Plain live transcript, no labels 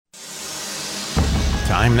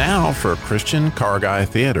Time now for Christian Car Guy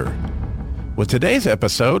Theater. With today's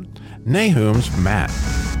episode, Nahum's Matt.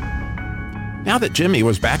 Now that Jimmy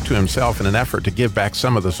was back to himself in an effort to give back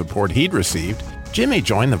some of the support he'd received, Jimmy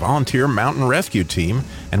joined the volunteer mountain rescue team,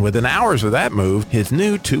 and within hours of that move, his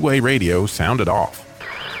new two-way radio sounded off.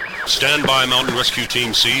 Stand by, Mountain Rescue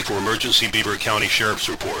Team C, for emergency Beaver County Sheriff's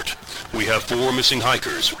Report. We have 4 missing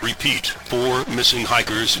hikers. Repeat, 4 missing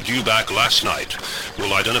hikers due back last night.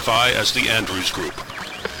 Will identify as the Andrews Group.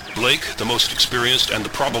 Blake, the most experienced and the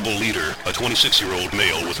probable leader, a 26-year-old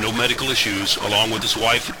male with no medical issues, along with his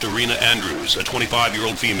wife, Dorena Andrews, a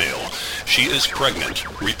 25-year-old female. She is pregnant.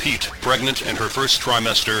 Repeat, pregnant in her first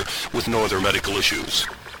trimester with no other medical issues.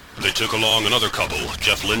 They took along another couple,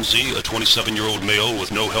 Jeff Lindsay, a 27-year-old male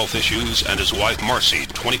with no health issues, and his wife Marcy,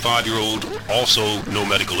 25-year-old, also no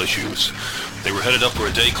medical issues. They were headed up for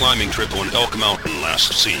a day climbing trip on Elk Mountain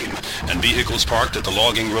last seen, and vehicles parked at the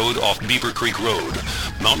logging road off Beaver Creek Road.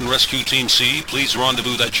 Mountain Rescue Team C, please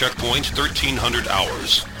rendezvous at checkpoint 1300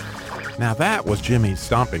 hours. Now that was Jimmy's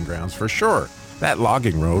stomping grounds for sure. That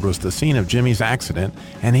logging road was the scene of Jimmy's accident,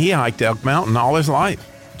 and he hiked Elk Mountain all his life.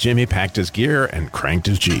 Jimmy packed his gear and cranked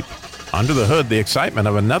his Jeep. Under the hood, the excitement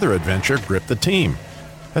of another adventure gripped the team,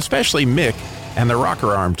 especially Mick and the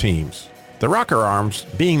rocker arm teams. The rocker arms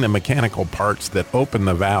being the mechanical parts that open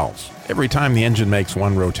the valves. Every time the engine makes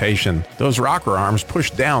one rotation, those rocker arms push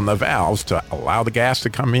down the valves to allow the gas to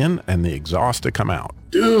come in and the exhaust to come out.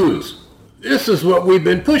 Dudes, this is what we've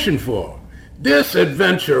been pushing for. This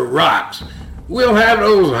adventure rocks. We'll have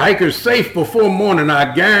those hikers safe before morning,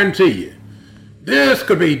 I guarantee you. This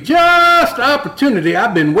could be just the opportunity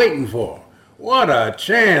I've been waiting for. What a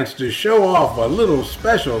chance to show off a little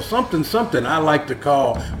special something I like to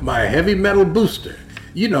call my heavy metal booster.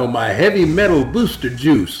 You know, my heavy metal booster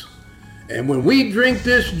juice. And when we drink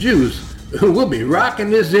this juice, we'll be rocking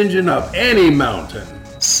this engine up any mountain.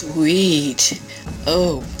 Sweet.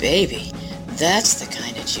 Oh, baby. That's the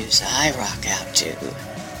kind of juice I rock out to.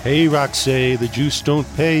 Hey, Roxy, the juice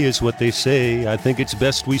don't pay is what they say. I think it's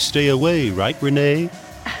best we stay away, right, Renee?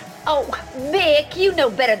 Oh, Mick, you know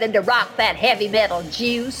better than to rock that heavy metal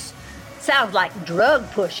juice. Sounds like drug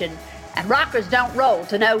pushing, and rockers don't roll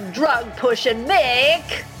to no drug pushing,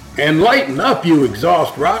 Mick. And lighten up, you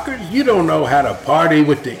exhaust rockers. You don't know how to party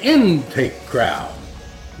with the intake crowd.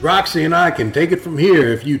 Roxy and I can take it from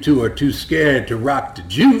here if you two are too scared to rock the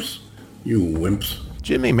juice, you wimps.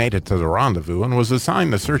 Jimmy made it to the rendezvous and was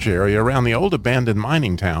assigned the search area around the old abandoned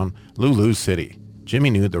mining town, Lulu City. Jimmy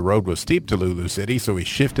knew the road was steep to Lulu City, so he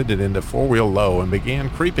shifted it into four-wheel low and began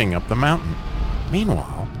creeping up the mountain.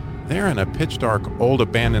 Meanwhile, there in a pitch-dark old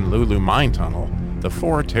abandoned Lulu mine tunnel, the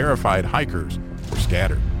 4 terrified hikers were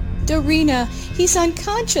scattered. Dorena, he's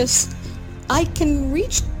unconscious. I can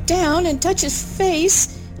reach down and touch his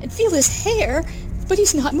face and feel his hair, but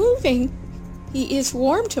he's not moving. He is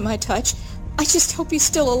warm to my touch. I just hope he's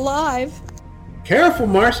still alive. Careful,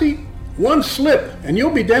 Marcy. One slip, and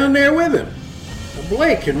you'll be down there with him.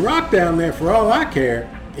 Blake can rock down there for all I care.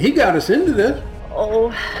 He got us into this.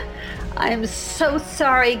 Oh, I'm so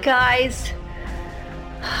sorry, guys.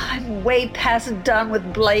 I'm way past done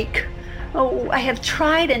with Blake. Oh, I have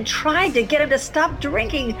tried and tried to get him to stop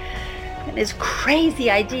drinking. And his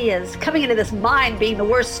crazy ideas, coming into this mine being the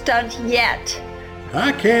worst stunt yet.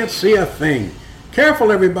 I can't see a thing.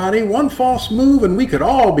 Careful, everybody. One false move and we could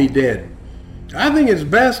all be dead. I think it's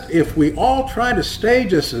best if we all try to stay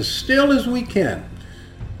just as still as we can.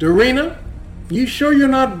 Dorena, you sure you're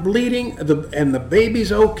not bleeding and the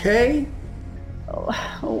baby's okay?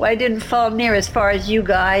 Oh, I didn't fall near as far as you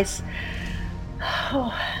guys.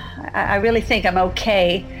 Oh, I really think I'm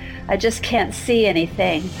okay. I just can't see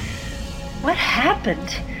anything. What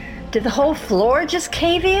happened? Did the whole floor just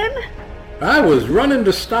cave in? I was running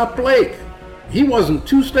to stop Blake. He wasn't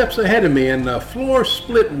 2 steps ahead of me and the floor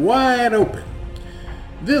split wide open.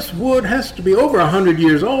 This wood has to be over 100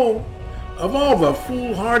 years old. Of all the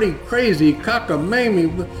foolhardy, crazy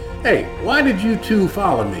cockamamie... Hey, why did you two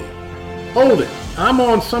follow me? Hold it. I'm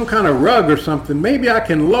on some kind of rug or something. Maybe I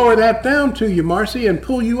can lower that down to you, Marcy, and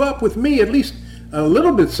pull you up with me, at least a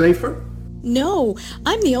little bit safer. No,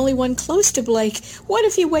 I'm the only one close to Blake. What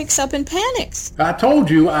if he wakes up and panics? I told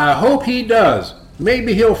you, I hope he does.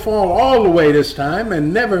 Maybe he'll fall all the way this time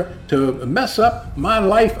and never to mess up my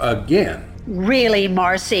life again. Really,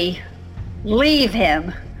 Marcy? Leave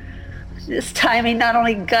him. This time he not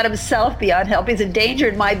only got himself beyond help, he's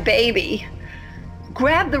endangered my baby.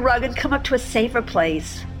 Grab the rug and come up to a safer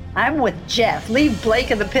place. I'm with Jeff. Leave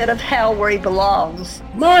Blake in the pit of hell where he belongs.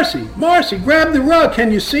 Marcy, grab the rug.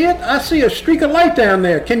 Can you see it? I see a streak of light down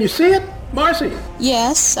there. Can you see it? Marcy?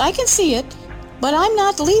 Yes, I can see it, but I'm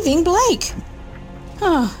not leaving Blake.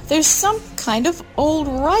 There's some kind of old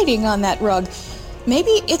writing on that rug. Maybe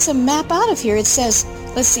it's a map out of here. It says,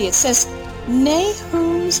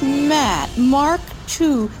 Nahum's mat, Mark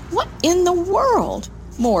II. What in the world?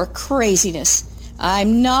 More craziness.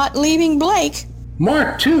 I'm not leaving Blake.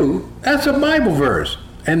 Mark II? That's a Bible verse.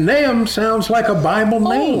 And Nahum sounds like a Bible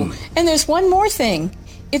name. And there's one more thing.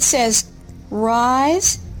 It says,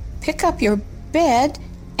 rise, pick up your bed,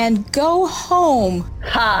 and go home.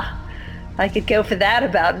 Ha! I could go for that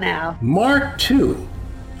about now. Mark II.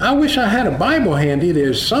 I wish I had a Bible handy.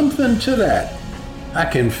 There's something to that. I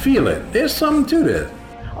can feel it. There's something to this.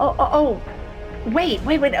 Wait.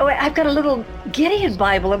 Oh, I've got a little Gideon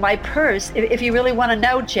Bible in my purse, if you really want to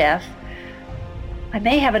know, Jeff. I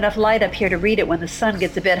may have enough light up here to read it when the sun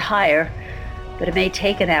gets a bit higher, but it may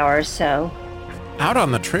take an hour or so. Out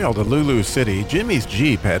on the trail to Lulu City, Jimmy's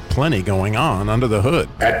Jeep had plenty going on under the hood.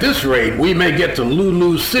 At this rate, we may get to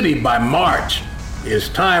Lulu City by March. It's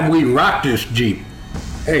time we rock this Jeep.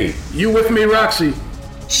 Hey, you with me, Roxy?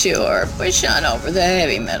 Sure, push on over the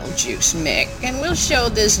heavy metal juice, Mick, and we'll show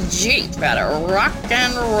this Jeep how to rock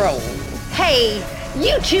and roll. Hey,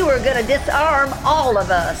 you two are gonna disarm all of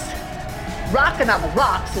us. Rocking on the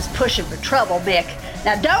rocks is pushing for trouble, Mick.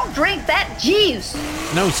 Now don't drink that juice.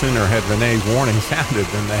 No sooner had Renee's warning sounded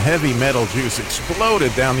than the heavy metal juice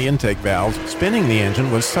exploded down the intake valves, spinning the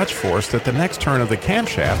engine with such force that the next turn of the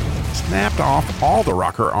camshaft snapped off all the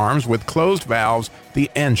rocker arms. With closed valves, the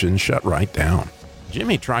engine shut right down.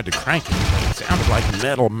 Jimmy tried to crank it, but it sounded like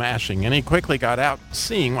metal mashing, and he quickly got out,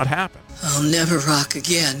 seeing what happened. I'll never rock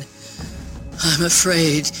again. I'm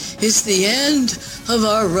afraid it's the end of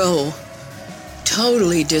our row.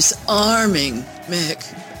 Totally disarming,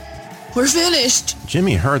 Mick. We're finished.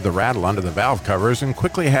 Jimmy heard the rattle under the valve covers and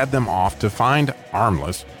quickly had them off to find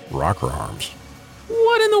armless rocker arms.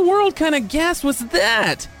 What in the world kind of gas was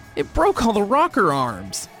that? It broke all the rocker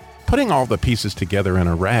arms. Putting all the pieces together in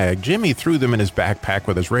a rag, Jimmy threw them in his backpack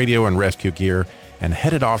with his radio and rescue gear and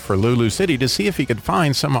headed off for Lulu City to see if he could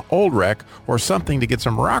find some old wreck or something to get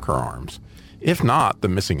some rocker arms. If not, the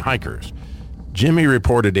missing hikers. Jimmy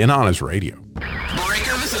reported in on his radio.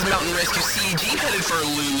 Breaker, this is Mountain Rescue CG, headed for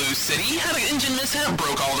Lulu City. Had an engine mishap,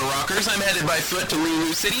 broke all the rockers. I'm headed by foot to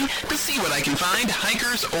Lulu City to see what I can find,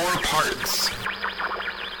 hikers or parts.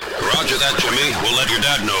 Roger that, Jimmy. We'll let your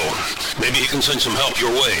dad know. Maybe he can send some help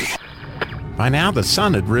your way. By now, the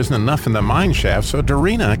sun had risen enough in the mine shaft so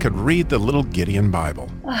Dorina could read the little Gideon Bible.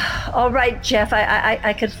 All right, Jeff,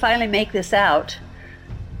 I could finally make this out.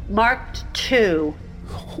 Mark II.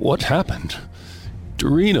 What happened?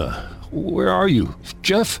 Dorina, where are you?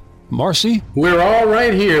 Jeff? Marcy? We're all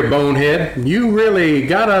right here, Bonehead. You really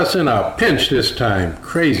got us in a pinch this time.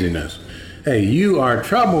 Craziness. Hey, you are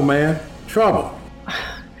trouble, man. Trouble.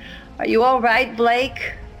 Are you all right,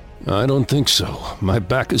 Blake? I don't think so. My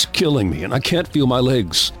back is killing me, and I can't feel my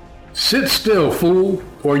legs. Sit still, fool,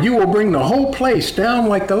 or you will bring the whole place down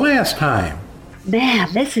like the last time.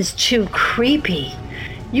 Man, this is too creepy.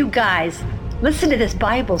 You guys, listen to this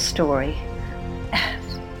Bible story.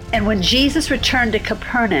 And when Jesus returned to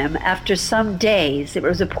Capernaum after some days, it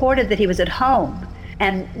was reported that he was at home,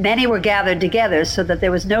 and many were gathered together so that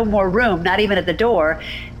there was no more room, not even at the door.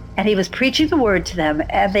 And he was preaching the word to them,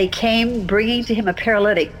 and they came bringing to him a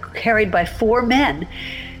paralytic carried by 4 men.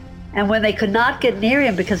 And when they could not get near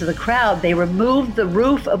him because of the crowd, they removed the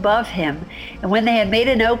roof above him. And when they had made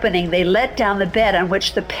an opening, they let down the bed on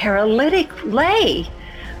which the paralytic lay.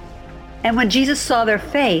 And when Jesus saw their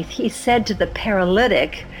faith, he said to the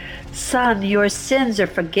paralytic, "Son, your sins are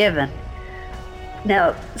forgiven."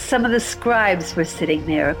 Now, some of the scribes were sitting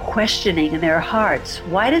there, questioning in their hearts,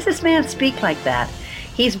 "Why does this man speak like that?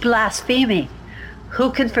 He's blaspheming.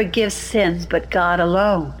 Who can forgive sins but God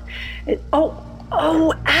alone?"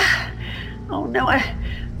 Oh no,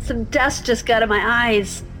 some dust just got in my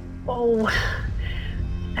eyes. Oh,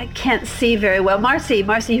 I can't see very well. Marcy,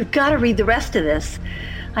 you've got to read the rest of this.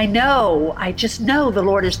 I just know the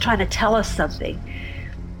Lord is trying to tell us something.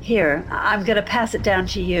 Here, I'm going to pass it down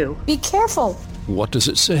to you. Be careful. What does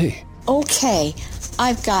it say? Okay,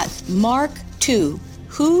 I've got Mark II.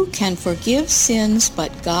 Who can forgive sins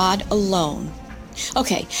but God alone?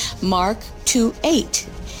 Okay, Mark 2:8.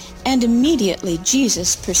 And immediately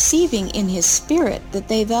Jesus, perceiving in his spirit that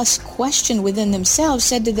they thus questioned within themselves,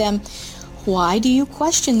 said to them, "Why do you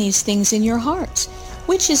question these things in your hearts?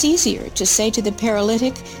 Which is easier, to say to the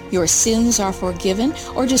paralytic, 'Your sins are forgiven,'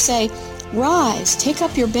 or to say, 'Rise, take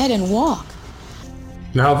up your bed and walk'?"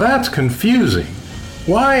 Now that's confusing.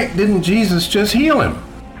 Why didn't Jesus just heal him?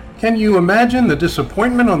 Can you imagine the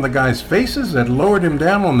disappointment on the guys' faces that lowered him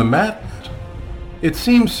down on the mat? It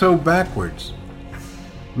seems so backwards.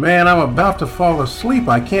 Man, I'm about to fall asleep.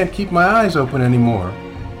 I can't keep my eyes open anymore.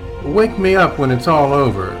 Wake me up when it's all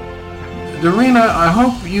over. Dorina, I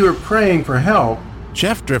hope you are praying for help.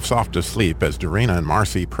 Jeff drifts off to sleep as Dorina and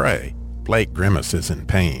Marcy pray. Blake grimaces in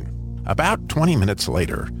pain. About 20 minutes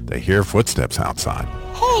later, they hear footsteps outside.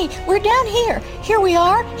 Hey, we're down here. Here we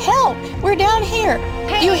are. Help! We're down here.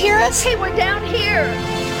 Hey, you hear us? Hey, we're down here.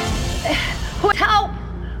 Help!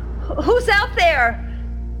 Who's out there?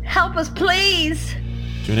 Help us, please.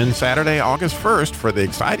 Tune in Saturday, August 1st for the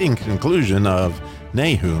exciting conclusion of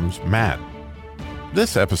Nahum's Matt.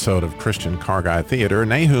 This episode of Christian Car Guy Theater,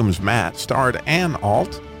 Nahum's Matt, starred Ann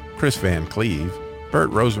Alt, Chris Van Cleve,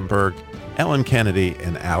 Burt Rosenberg, Ellen Kennedy,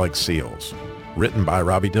 and Alex Seals. Written by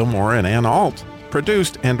Robbie Dilmore and Ann Alt.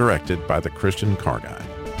 Produced and directed by the Christian Car Guy.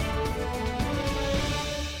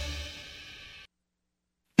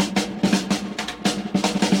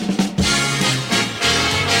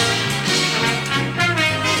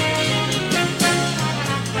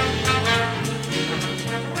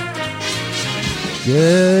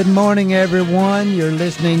 Good morning, everyone. You're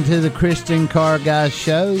listening to the Christian Car Guy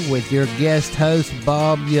Show with your guest host,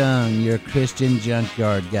 Bob Young, your Christian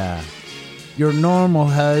junkyard guy. Your normal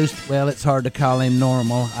host, well, it's hard to call him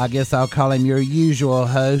normal. I guess I'll call him your usual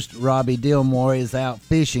host, Robbie Dilmore, is out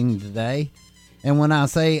fishing today. And when I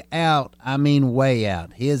say out, I mean way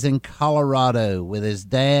out. He is in Colorado with his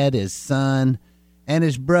dad, his son, and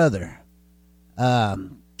his brother. I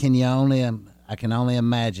can only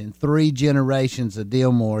imagine 3 generations of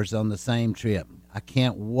Dilmores on the same trip. I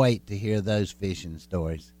can't wait to hear those fishing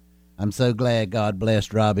stories. I'm so glad God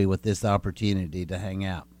blessed Robbie with this opportunity to hang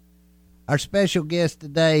out. Our special guest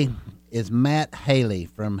today is Matt Haley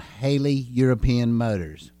from Haley European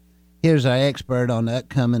Motors. Here's our expert on the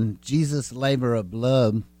upcoming Jesus Labor of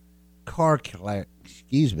Love car care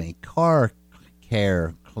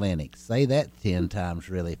clinic. Say that 10 times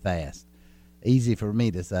really fast. Easy for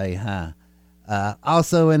me to say, huh?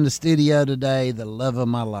 Also in the studio today, the love of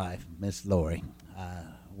my life, Miss Lori.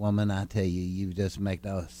 Woman, I tell you, you just make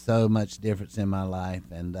so much difference in my life.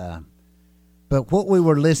 And but what we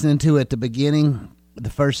were listening to at the beginning, the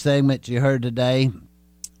first segment you heard today,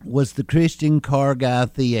 was the Christian Car Guy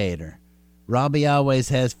Theater. Robbie always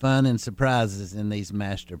has fun and surprises in these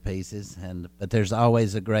masterpieces, but there's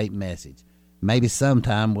always a great message. Maybe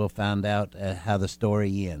sometime we'll find out how the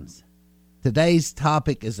story ends. Today's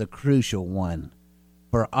topic is a crucial one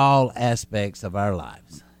for all aspects of our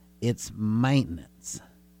lives. It's maintenance.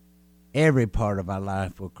 Every part of our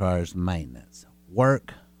life requires maintenance.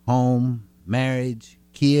 Work, home, marriage,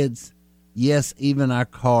 kids, yes, even our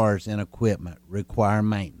cars and equipment require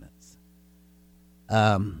maintenance.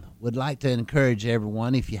 Would like to encourage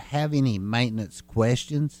everyone, if you have any maintenance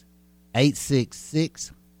questions,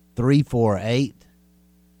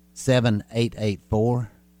 866-348-7884.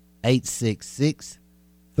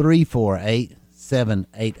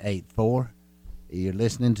 866-348-7884. You're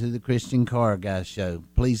listening to the Christian Car Guy Show.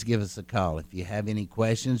 Please give us a call if you have any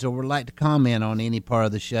questions or would like to comment on any part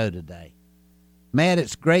of the show today. Matt,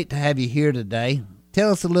 it's great to have you here today.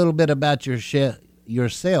 Tell us a little bit about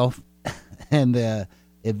yourself and the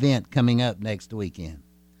event coming up next weekend.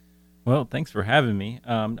 Well, thanks for having me.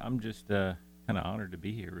 I'm just kind of honored to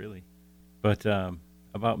be here, really. But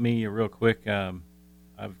about me, real quick,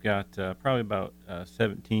 I've got probably about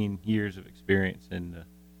 17 years of experience in the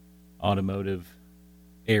automotive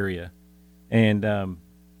area. And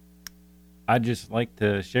I just like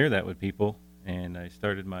to share that with people. And I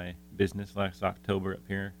started my business last October up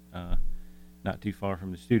here, not too far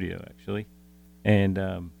from the studio, actually.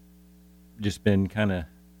 And just been kind of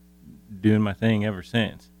doing my thing ever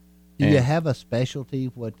since. Do you have a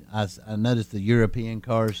specialty? What I noticed the European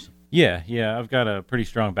cars. Yeah. I've got a pretty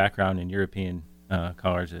strong background in European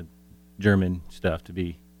cars, German stuff to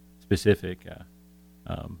be specific.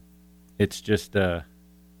 It's just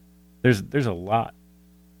there's a lot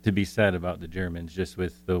to be said about the Germans, just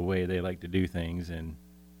with the way they like to do things, and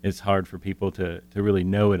it's hard for people to really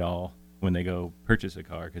know it all when they go purchase a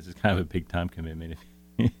car because it's kind of a big time commitment.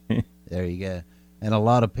 There you go. And a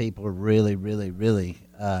lot of people are really,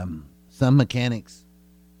 some mechanics,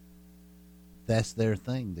 that's their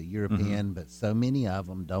thing, the European, but so many of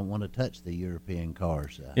them don't want to touch the European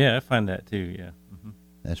cars. Yeah, I find that too, yeah.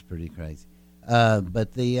 That's pretty crazy.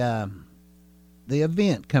 But the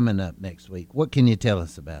event coming up next week, what can you tell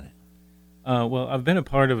us about it? Well, I've been a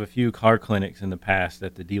part of a few car clinics in the past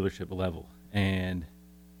at the dealership level, and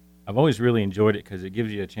I've always really enjoyed it because it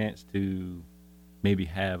gives you a chance to maybe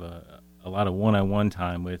have a lot of one-on-one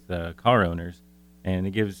time with car owners, and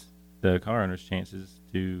it gives the car owners chances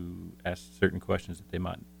to ask certain questions that they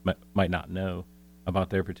might not know about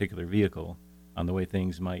their particular vehicle. on the way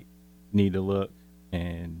things might need to look,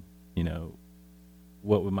 and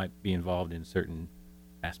what might be involved in certain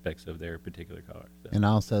aspects of their particular car. So. And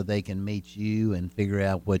also they can meet you and figure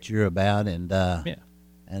out what you're about, and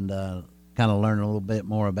kind of learn a little bit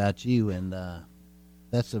more about you, and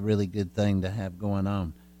that's a really good thing to have going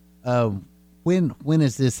on. When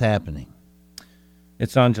is this happening?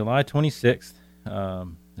 It's on July 26th.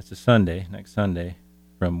 It's a Sunday, next Sunday,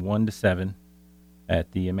 from 1 to 7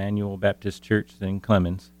 at the Emmanuel Baptist Church in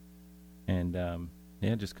Clemens. And,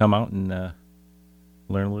 just come out and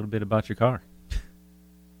learn a little bit about your car.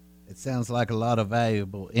 It sounds like a lot of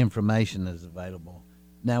valuable information is available.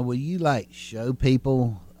 Now, will you, show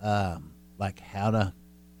people, how to,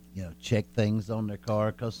 check things on their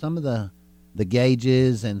car? Because some of the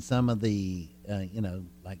gauges and some of the,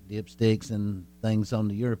 dipsticks and things on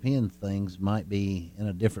the European things might be in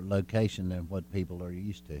a different location than what people are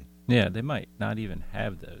used to. Yeah, they might not even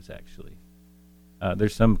have those, actually.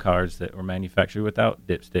 There's some cars that were manufactured without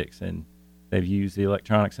dipsticks, and they've used the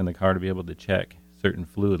electronics in the car to be able to check certain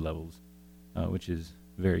fluid levels, which is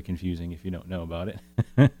very confusing if you don't know about it.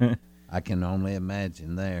 I can only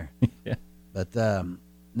imagine there. Yeah. But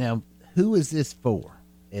now, who is this for?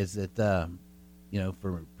 Is it, for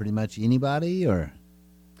pretty much anybody, or?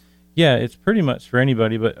 Yeah, it's pretty much for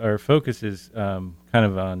anybody, but our focus is kind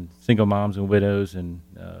of on single moms and widows and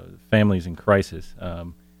families in crisis.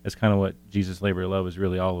 That's kind of what Jesus Labor of Love is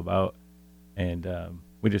really all about, and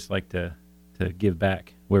we just like to give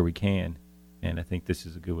back where we can, and I think this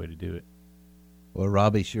is a good way to do it. Well,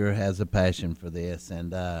 Robbie sure has a passion for this,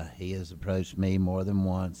 and he has approached me more than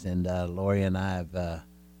once, and Lori and I have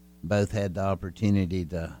both had the opportunity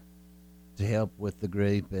to help with the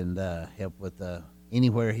group and help with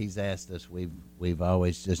anywhere he's asked us. We've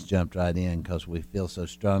always just jumped right in because we feel so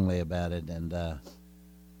strongly about it, and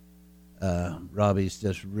Robbie's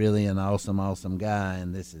just really an awesome guy,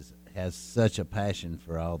 and has such a passion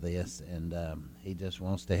for all this, and he just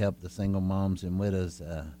wants to help the single moms and widows,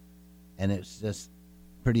 and it's just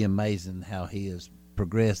pretty amazing how he has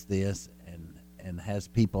progressed this and has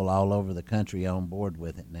people all over the country on board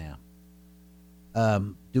with it now.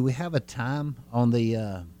 Do we have a time on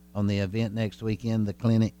the event next weekend, the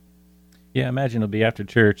clinic? Yeah, I imagine it'll be after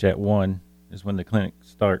church at 1 is when the clinic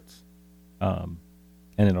starts, and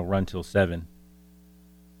it'll run till 7.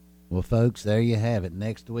 Well, folks, there you have it.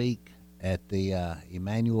 Next week at the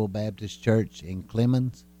Emmanuel Baptist Church in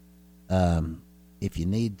Clemens. If you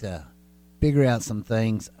need to figure out some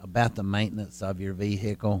things about the maintenance of your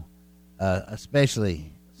vehicle,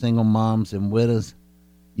 especially single moms and widows,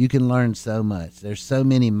 you can learn so much. There's so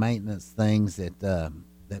many maintenance things that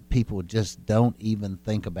people just don't even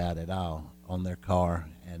think about at all on their car,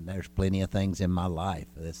 and there's plenty of things in my life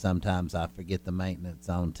that sometimes I forget the maintenance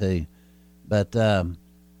on too. But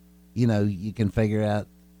you can figure out,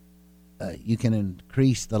 you can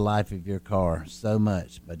increase the life of your car so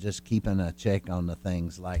much by just keeping a check on the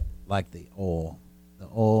things like the oil. The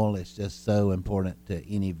oil is just so important to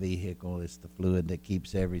any vehicle. It's the fluid that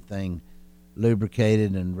keeps everything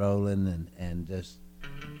lubricated and rolling and just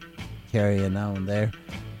carrying on there.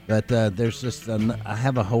 But there's just I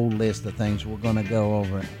have a whole list of things we're going to go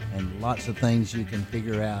over, and lots of things you can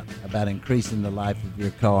figure out about increasing the life of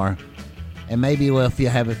your car. And maybe, if you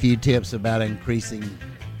have a few tips about increasing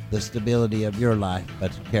the stability of your life,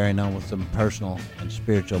 but carrying on with some personal and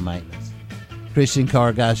spiritual maintenance. Christian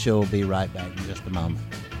Car Guy Show will be right back in just a moment.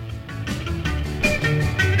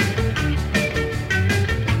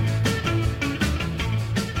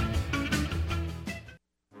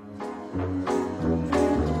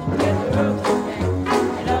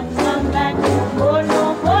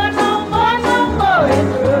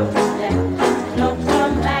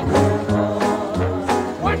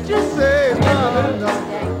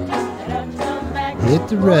 Hit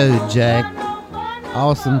the road, Jack.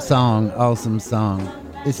 Awesome song.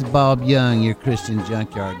 This is Bob Young, your Christian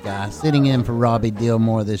Junkyard Guy, sitting in for Robbie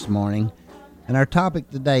Dillmore this morning. And our topic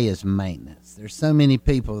today is maintenance. There's so many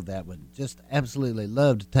people that would just absolutely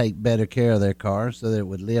love to take better care of their cars so that it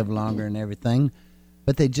would live longer and everything,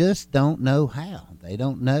 but they just don't know how. They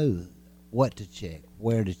don't know what to check,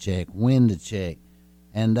 where to check, when to check.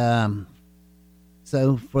 And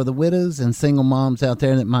so for the widows and single moms out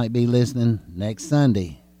there that might be listening, next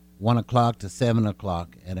Sunday, 1 o'clock to 7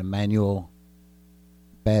 o'clock at Emmanuel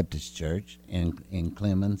Baptist Church in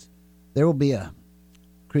Clemens, there will be a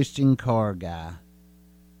Christian Car Guy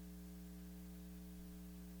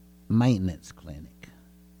maintenance clinic.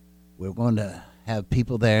 We're going to have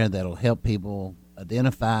people there that'll help people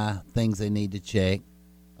identify things they need to check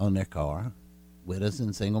on their car, widows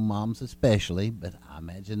and single moms especially, but I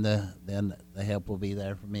imagine the help will be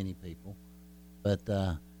there for many people. But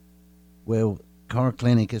well, car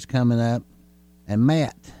clinic is coming up, and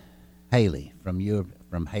Matt Haley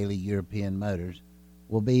from Haley European Motors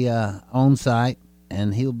will be on site,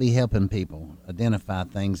 and he'll be helping people identify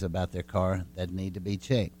things about their car that need to be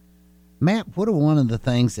checked. Matt, what are one of the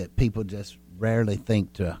things that people just rarely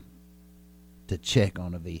think to check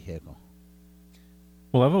on a vehicle?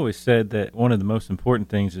 Well, I've always said that one of the most important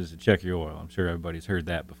things is to check your oil. I'm sure everybody's heard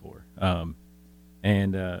that before.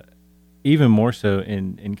 And even more so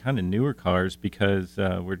in kind of newer cars, because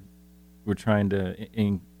we're trying to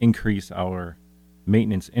increase our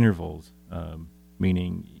maintenance intervals,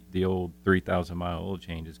 meaning the old 3,000-mile oil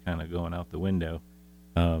change is kind of going out the window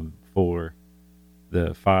for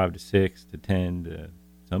the 5 to 6 to 10 to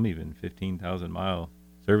some even 15,000-mile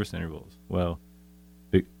service intervals. Well,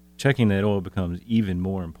 checking that oil becomes even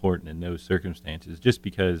more important in those circumstances, just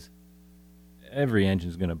because every engine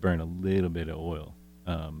is going to burn a little bit of oil.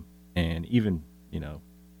 And even,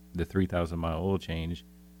 the 3,000-mile oil change,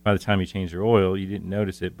 by the time you change your oil, you didn't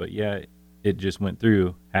notice it, but yeah, it just went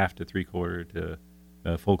through half to three-quarter to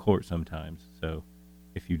full quart sometimes. So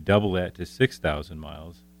if you double that to 6,000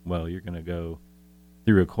 miles, well, you're going to go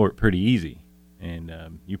through a quart pretty easy.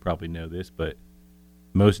 And you probably know this, but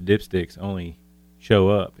most dipsticks only show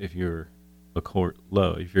up if you're a quart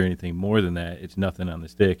low. If you're anything more than that, it's nothing on the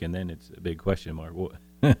stick, and then it's a big question mark.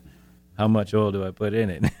 How much oil do I put in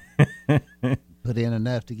it? Put in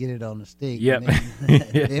enough to get it on the stick. Yep. And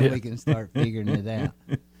then we can start figuring it out.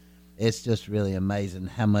 It's just really amazing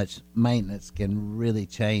how much maintenance can really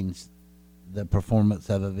change the performance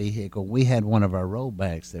of a vehicle. We had one of our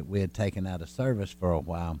rollbacks that we had taken out of service for a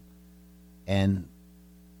while, and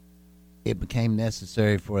it became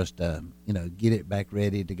necessary for us to, get it back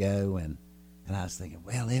ready to go. And I was thinking,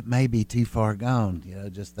 well, it may be too far gone,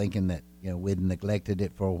 just thinking that, we'd neglected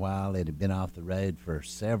it for a while. It had been off the road for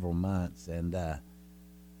several months, and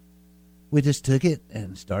we just took it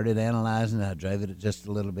and started analyzing. I drove it just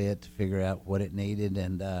a little bit to figure out what it needed,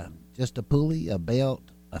 and just a pulley, a belt,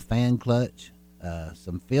 a fan clutch,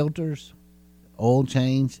 some filters, oil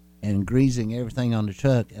change, and greasing everything on the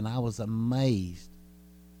truck. And I was amazed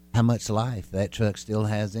how much life that truck still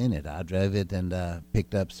has in it. I drove it and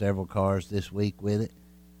picked up several cars this week with it,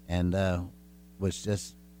 and was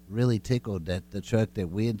just really tickled that the truck that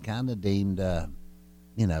we had kind of deemed,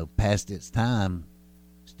 past its time,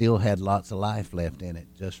 still had lots of life left in it,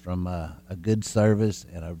 just from a good service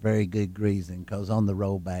and a very good greasing. Because on the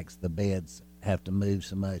rollbacks, the beds have to move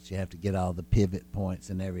so much. You have to get all the pivot points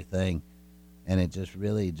and everything, and it just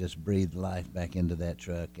really just breathed life back into that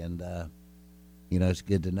truck. And it's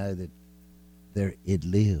good to know that it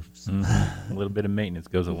lives. Mm-hmm. A little bit of maintenance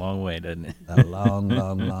goes a long way, doesn't it? A long,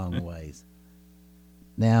 long, long ways.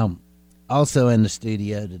 Now, also in the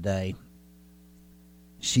studio today,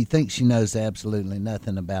 she thinks she knows absolutely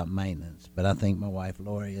nothing about maintenance, but I think my wife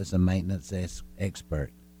Lori is a maintenance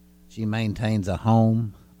expert. She maintains a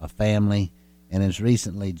home, a family, and has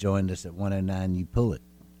recently joined us at 109 U Pullet,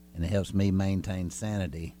 and it helps me maintain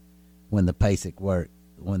sanity when the pace at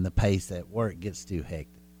work gets too hectic.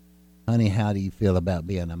 Honey, how do you feel about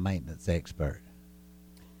being a maintenance expert?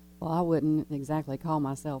 Well, I wouldn't exactly call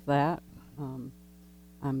myself that.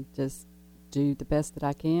 I'm just do the best that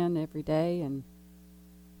I can every day, and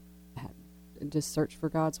just search for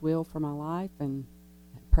God's will for my life, and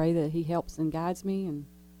pray that He helps and guides me and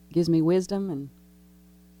gives me wisdom, and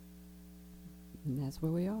that's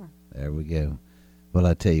where we are. There we go. Well,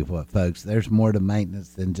 I tell you what, folks, there's more to maintenance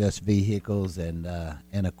than just vehicles and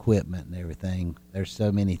equipment and everything. There's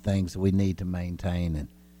so many things that we need to maintain,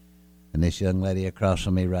 and this young lady across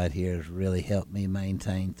from me right here has really helped me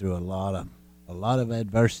maintain through a lot of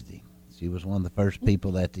adversity. She was one of the first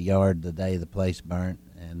people at the yard the day the place burnt,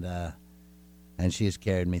 and she has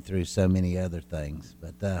carried me through so many other things.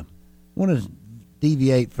 But I want to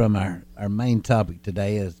deviate from our main topic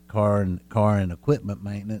today as car and equipment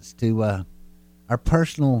maintenance to our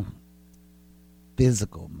personal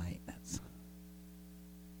physical maintenance.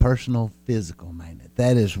 Personal physical maintenance.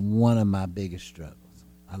 That is one of my biggest struggles.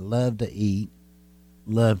 I love to eat,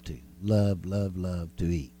 love to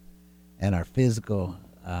eat. And our physical,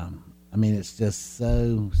 it's just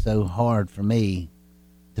so hard for me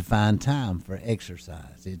to find time for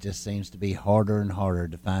exercise. It just seems to be harder and harder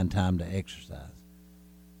to find time to exercise.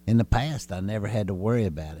 In the past, I never had to worry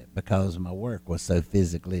about it because my work was so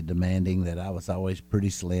physically demanding that I was always pretty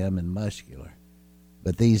slim and muscular.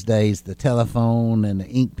 But these days, the telephone and the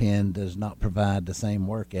ink pen does not provide the same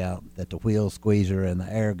workout that the wheel squeezer and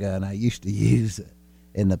the air gun I used to use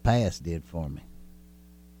in the past did for me.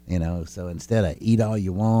 So instead of eat all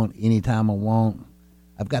you want, anytime I want,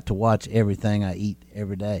 I've got to watch everything I eat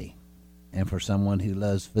every day. and for someone who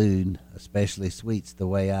loves food, especially sweets the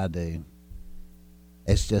way I do,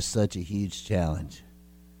 it's just such a huge challenge.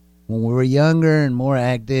 When we were younger and more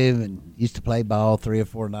active and used to play ball 3 or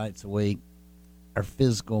 4 nights a week, our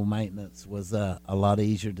physical maintenance was a lot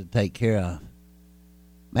easier to take care of.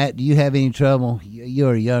 Matt, do you have any trouble?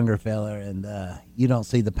 You're a younger fella, and you don't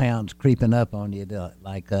see the pounds creeping up on you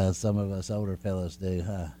like some of us older fellas do,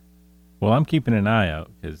 huh? Well, I'm keeping an eye out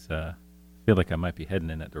because I feel like I might be heading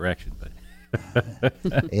in that direction, but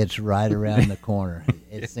it's right around the corner.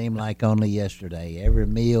 It seemed like only yesterday. Every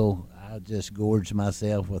meal, I just gorged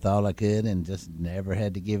myself with all I could and just never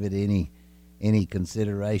had to give it any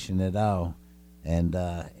consideration at all. And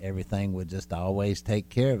everything would just always take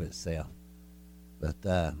care of itself.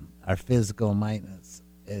 But our physical maintenance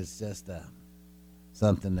is just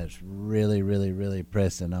something that's really, really, really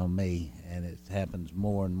pressing on me, and it happens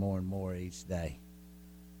more and more and more each day.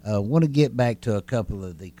 I want to get back to a couple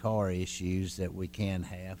of the car issues that we can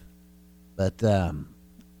have, but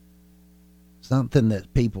something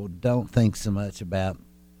that people don't think so much about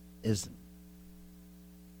is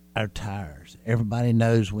our tires. Everybody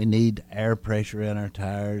knows we need air pressure in our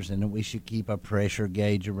tires, and that we should keep a pressure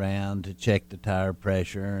gauge around to check the tire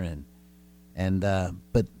pressure, and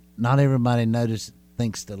but not everybody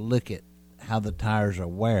thinks to look at how the tires are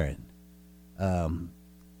wearing.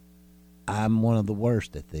 I'm one of the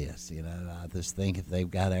worst at this. I just think if they've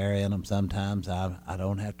got air in them, sometimes I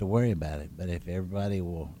don't have to worry about it. But if everybody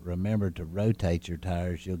will remember to rotate your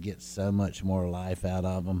tires, you'll get so much more life out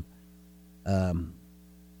of them.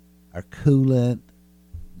 Our coolant,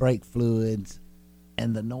 brake fluids,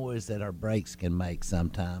 and the noise that our brakes can make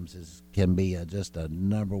sometimes can be just a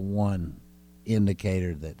number one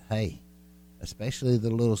indicator that, hey, especially the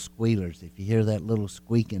little squealers, if you hear that little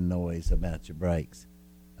squeaking noise about your brakes,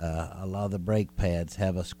 a lot of the brake pads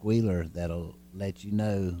have a squealer that'll let you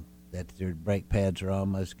know that your brake pads are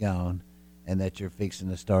almost gone and that you're fixing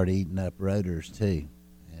to start eating up rotors too.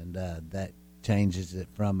 And that changes it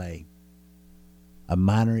from a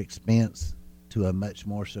minor expense to a much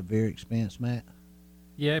more severe expense, Matt?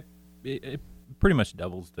 Yeah, it pretty much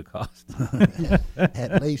doubles the cost.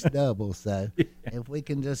 At least double. So if we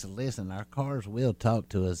can just listen, our cars will talk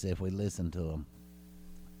to us if we listen to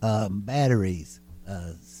them. Batteries.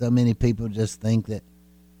 So many people just think that,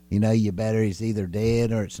 your battery's either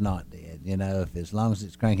dead or it's not dead. If as long as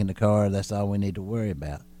it's cranking the car, that's all we need to worry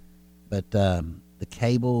about. But the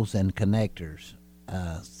cables and connectors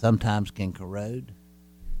sometimes can corrode.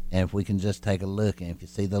 And if we can just take a look, and if you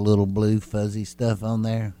see the little blue fuzzy stuff on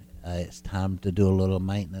there, it's time to do a little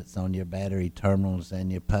maintenance on your battery terminals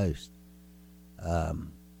and your post.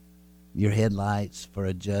 Your headlights for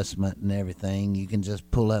adjustment and everything, you can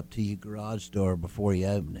just pull up to your garage door before you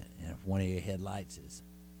open it. And if one of your headlights is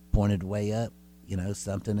pointed way up,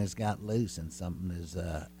 something has got loose and something is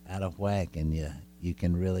out of whack, and you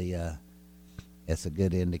can really, it's a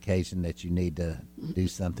good indication that you need to do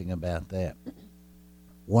something about that.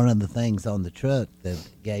 One of the things on the truck that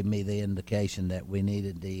gave me the indication that we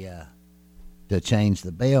needed to change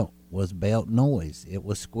the belt was belt noise. It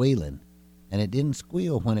was squealing. And it didn't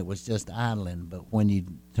squeal when it was just idling, but when you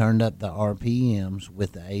turned up the RPMs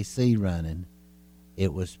with the AC running,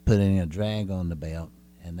 it was putting a drag on the belt,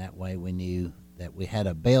 and that way we knew that we had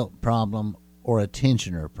a belt problem or a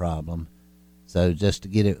tensioner problem. So just to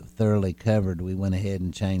get it thoroughly covered, we went ahead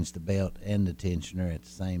and changed the belt and the tensioner at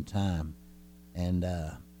the same time. And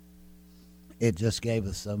it just gave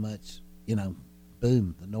us so much,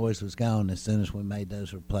 boom, the noise was gone as soon as we made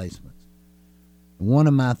those replacements. One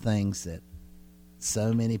of my things that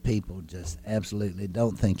so many people just absolutely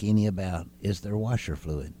don't think any about is their washer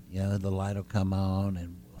fluid. The light will come on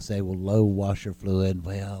and we'll say, well, low washer fluid.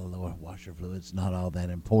 Well, low washer fluid's not all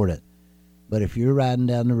that important. But if you're riding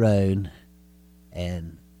down the road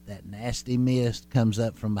and that nasty mist comes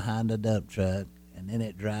up from behind a dump truck, and then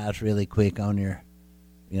it dries really quick on your,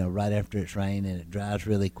 right after it's rained, and it dries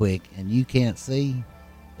really quick, and you can't see,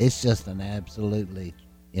 it's just an absolutely,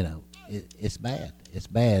 it's bad. It's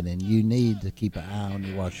bad, and you need to keep an eye on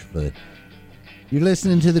your washer fluid. You're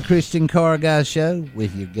listening to the Christian Car Guy Show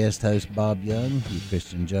with your guest host, Bob Young, your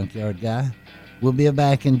Christian Junkyard Guy. We'll be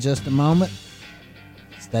back in just a moment.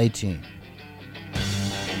 Stay tuned.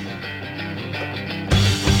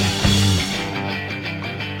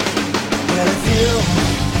 Well, if you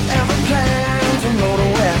ever plan to go to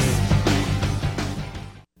West,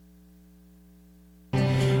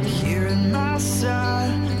 here at my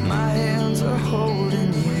side, my hands are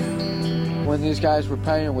holding you. When these guys were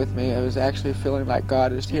praying with me, I was actually feeling like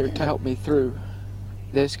God is here to help me through.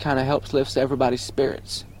 This kind of helps lift everybody's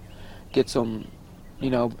spirits, gets them,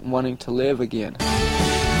 wanting to live again.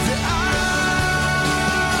 I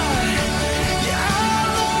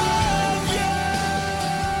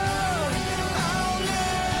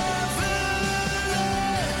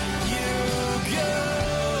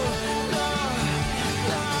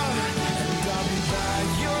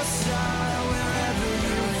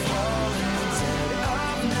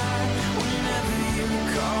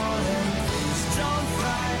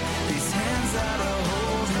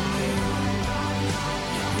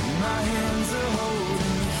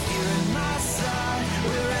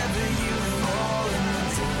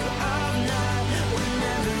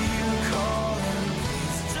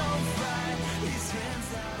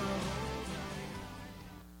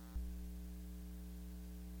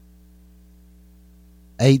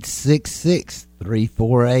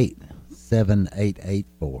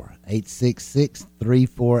 866-348-7884.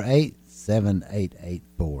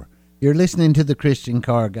 866-348-7884. You're listening to the Christian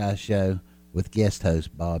Car Guy Show with guest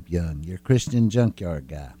host Bob Young, your Christian junkyard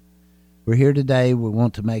guy. We're here today. We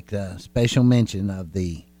want to make a special mention of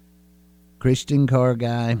the Christian Car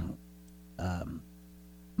Guy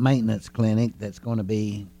maintenance clinic that's going to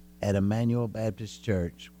be at Emmanuel Baptist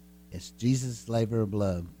Church. It's Jesus Labor of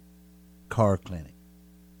Love Car Clinic.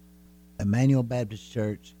 Emmanuel Baptist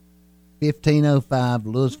Church, 1505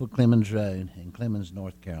 Louisville Clemens Road in Clemens,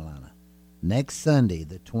 North Carolina. Next Sunday,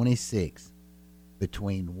 the 26th,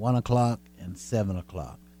 between 1 o'clock and 7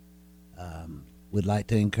 o'clock. We'd like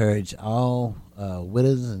to encourage all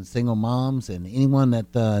widows and single moms and anyone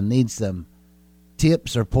that needs some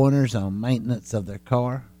tips or pointers on maintenance of their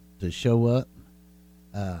car to show up.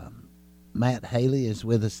 Matt Haley is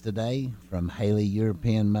with us today from Haley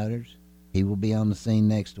European Motors. He will be on the scene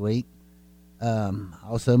next week.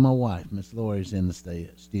 Also, my wife, Miss Lori, is in the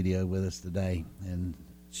studio with us today, and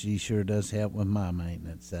she sure does help with my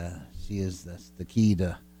maintenance. That's the key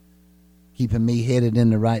to keeping me headed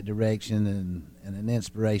in the right direction and an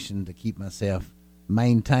inspiration to keep myself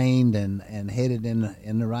maintained and headed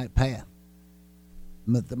in the right path.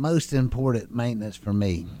 But the most important maintenance for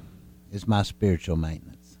me is my spiritual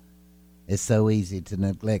maintenance. It's so easy to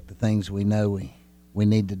neglect the things we know we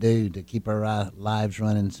need to do to keep our lives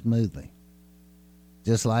running smoothly.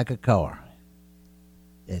 Just like a car,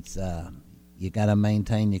 it's you got to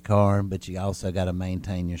maintain your car, but you also got to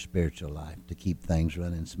maintain your spiritual life to keep things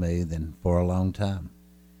running smooth and for a long time.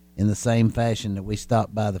 In the same fashion that we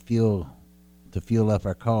stop by the fuel to fuel up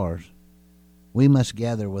our cars, we must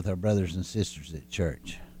gather with our brothers and sisters at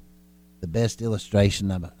church. The best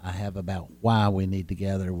illustration I have about why we need to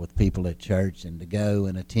gather with people at church and to go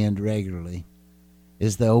and attend regularly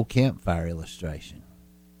is the old campfire illustration.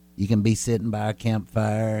 You can be sitting by a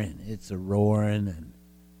campfire and it's a roaring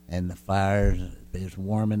and the fire is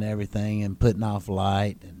warming everything and putting off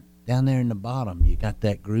light. And down there in the bottom, you got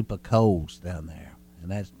that group of coals down there.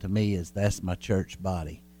 And that, to me, that's my church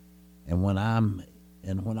body. And when all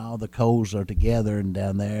the coals are together and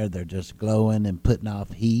down there, they're just glowing and putting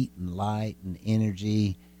off heat and light and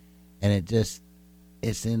energy. And it's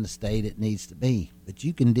in the state it needs to be. But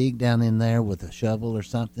you can dig down in there with a shovel or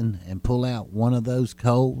something and pull out one of those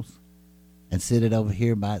coals and sit it over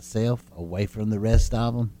here by itself away from the rest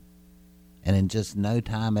of them. And in just no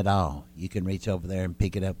time at all, you can reach over there and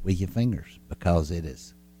pick it up with your fingers because it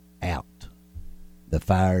is out. The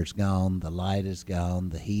fire's gone, the light is gone,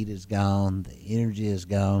 the heat is gone, the energy is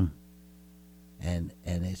gone. And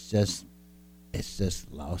it's just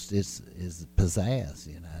lost its pizzazz,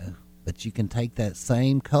 you know. But you can take that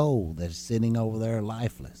same coal that's sitting over there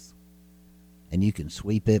lifeless, and you can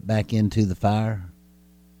sweep it back into the fire,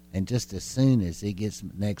 and just as soon as it gets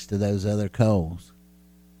next to those other coals,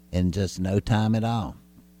 in just no time at all,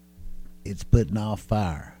 it's putting off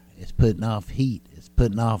fire, it's putting off heat, it's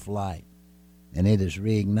putting off light, and it is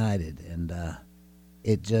reignited, and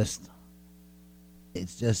it's just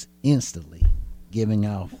instantly giving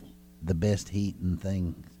off the best heat and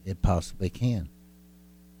things it possibly can.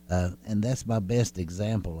 And that's my best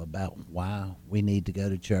example about why we need to go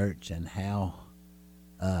to church and how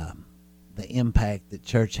the impact that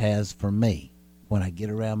church has for me. When I get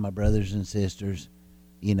around my brothers and sisters,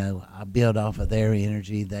 you know, I build off of their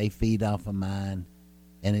energy, they feed off of mine,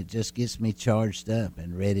 and it just gets me charged up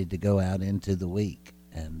and ready to go out into the week.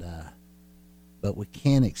 And but we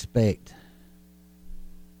can't expect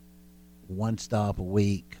one stop a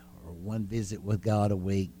week or one visit with God a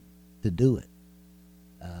week to do it.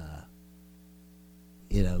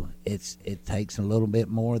 You know, it takes a little bit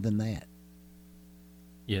more than that.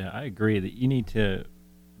 Yeah, I agree that you need to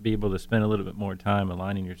be able to spend a little bit more time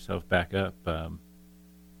aligning yourself back up,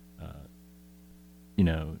 you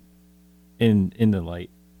know, in the light,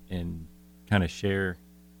 and kind of share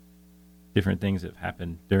different things that have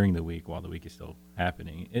happened during the week while the week is still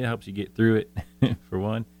happening. It helps you get through it, for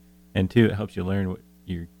one, and two, it helps you learn what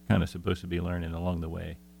you're kind of supposed to be learning along the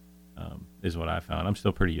way, is what I found. I'm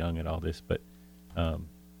still pretty young at all this, but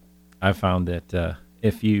I found that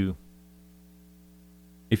if you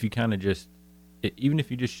kind of just, even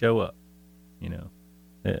if you just show up, you know,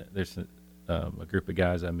 there's a group of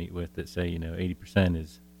guys I meet with that say, you know, 80%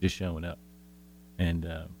 is just showing up, and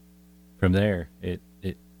from there, it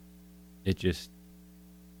just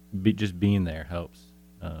being there helps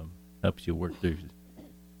you work through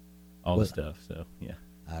all the stuff. So yeah,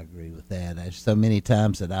 I agree with that. There's so many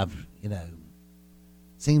times that I've, you know,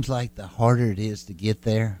 seems like the harder it is to get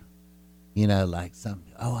there, you know, like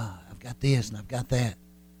I've got this and I've got that.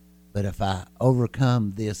 But if I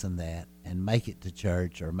overcome this and that and make it to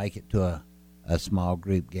church or make it to a small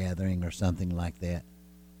group gathering or something like that,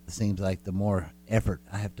 it seems like the more effort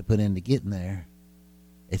I have to put into getting there,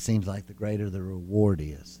 it seems like the greater the reward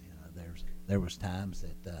is. There was times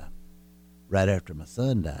that right after my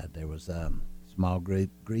son died, there was a small group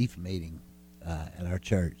grief meeting at our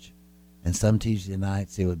church. And some Tuesday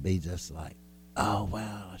nights it would be just like, oh,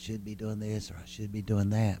 wow, I should be doing this or I should be doing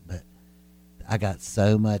that. But I got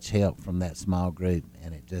so much help from that small group,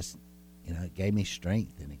 and it just, it gave me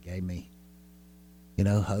strength, and it gave me,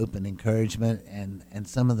 hope and encouragement, and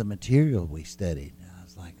some of the material we studied. I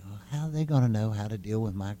was like, oh, how are they going to know how to deal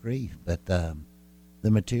with my grief? But the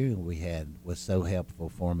material we had was so helpful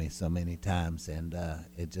for me so many times, and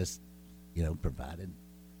it just,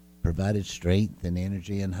 provided strength and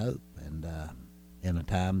energy and hope, and in a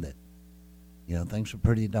time that, things were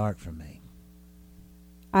pretty dark for me.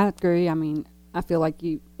 I agree. I mean, I feel like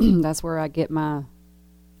that's where I get my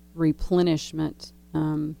replenishment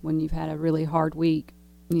when you've had a really hard week,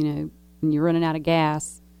 when you're running out of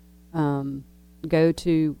gas. Go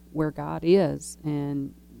to where God is,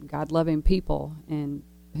 and God-loving people, and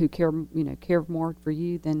who care more for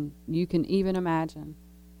you than you can even imagine.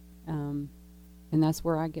 And that's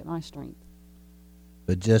where I get my strength.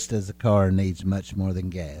 But just as a car needs much more than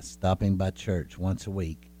gas, stopping by church once a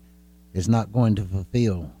week is not going to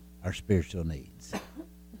fulfill our spiritual needs.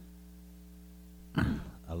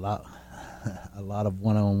 A lot of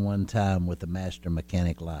one-on-one time with the master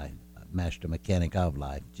mechanic of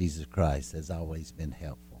life, Jesus Christ, has always been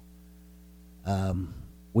helpful.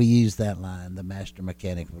 We used that line, the master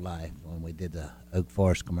mechanic of life, when we did the Oak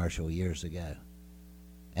Forest commercial years ago.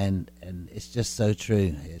 And it's just so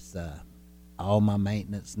true. It's all my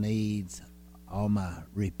maintenance needs, all my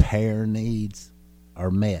repair needs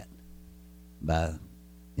are met by,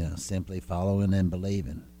 simply following and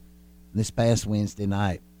believing. This past Wednesday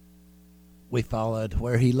night, we followed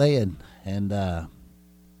where he led, and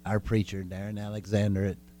our preacher, Darren Alexander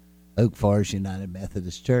at Oak Forest United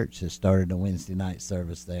Methodist Church, has started a Wednesday night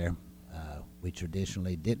service there. We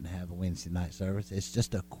traditionally didn't have a Wednesday night service. It's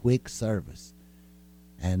just a quick service.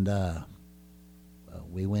 And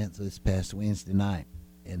we went this past Wednesday night,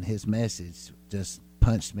 and his message just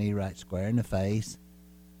punched me right square in the face,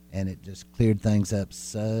 and it just cleared things up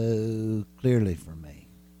so clearly for me.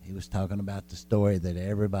 He was talking about the story that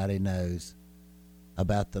everybody knows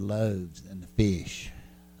about the loaves and the fish,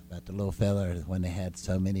 about the little fella when they had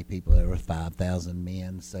so many people. There were 5,000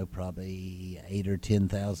 men, so probably 8,000 or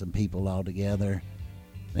 10,000 people altogether.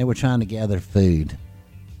 They were trying to gather food.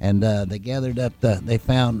 And they gathered up they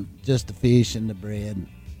found just the fish and the bread,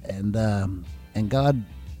 and God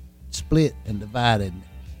split and divided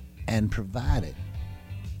and provided.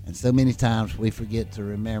 And so many times we forget to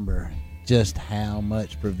remember just how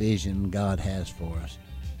much provision God has for us.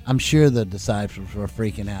 I'm sure the disciples were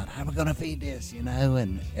freaking out. How are we going to feed this,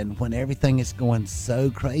 And when everything is going so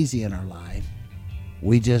crazy in our life,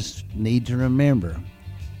 we just need to remember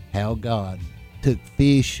how God took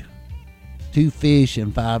 2 fish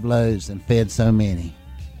and 5 loaves and fed so many.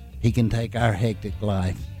 He can take our hectic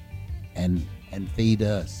life and feed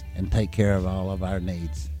us and take care of all of our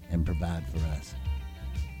needs and provide for us.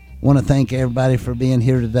 I want to thank everybody for being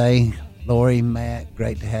here today. Lori, Matt,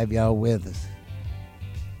 great to have y'all with us.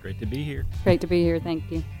 Great to be here. Great to be here.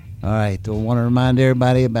 Thank you. All right. I want to remind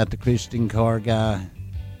everybody about the Christian Car Guy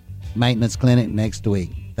Maintenance Clinic next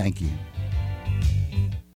week. Thank you.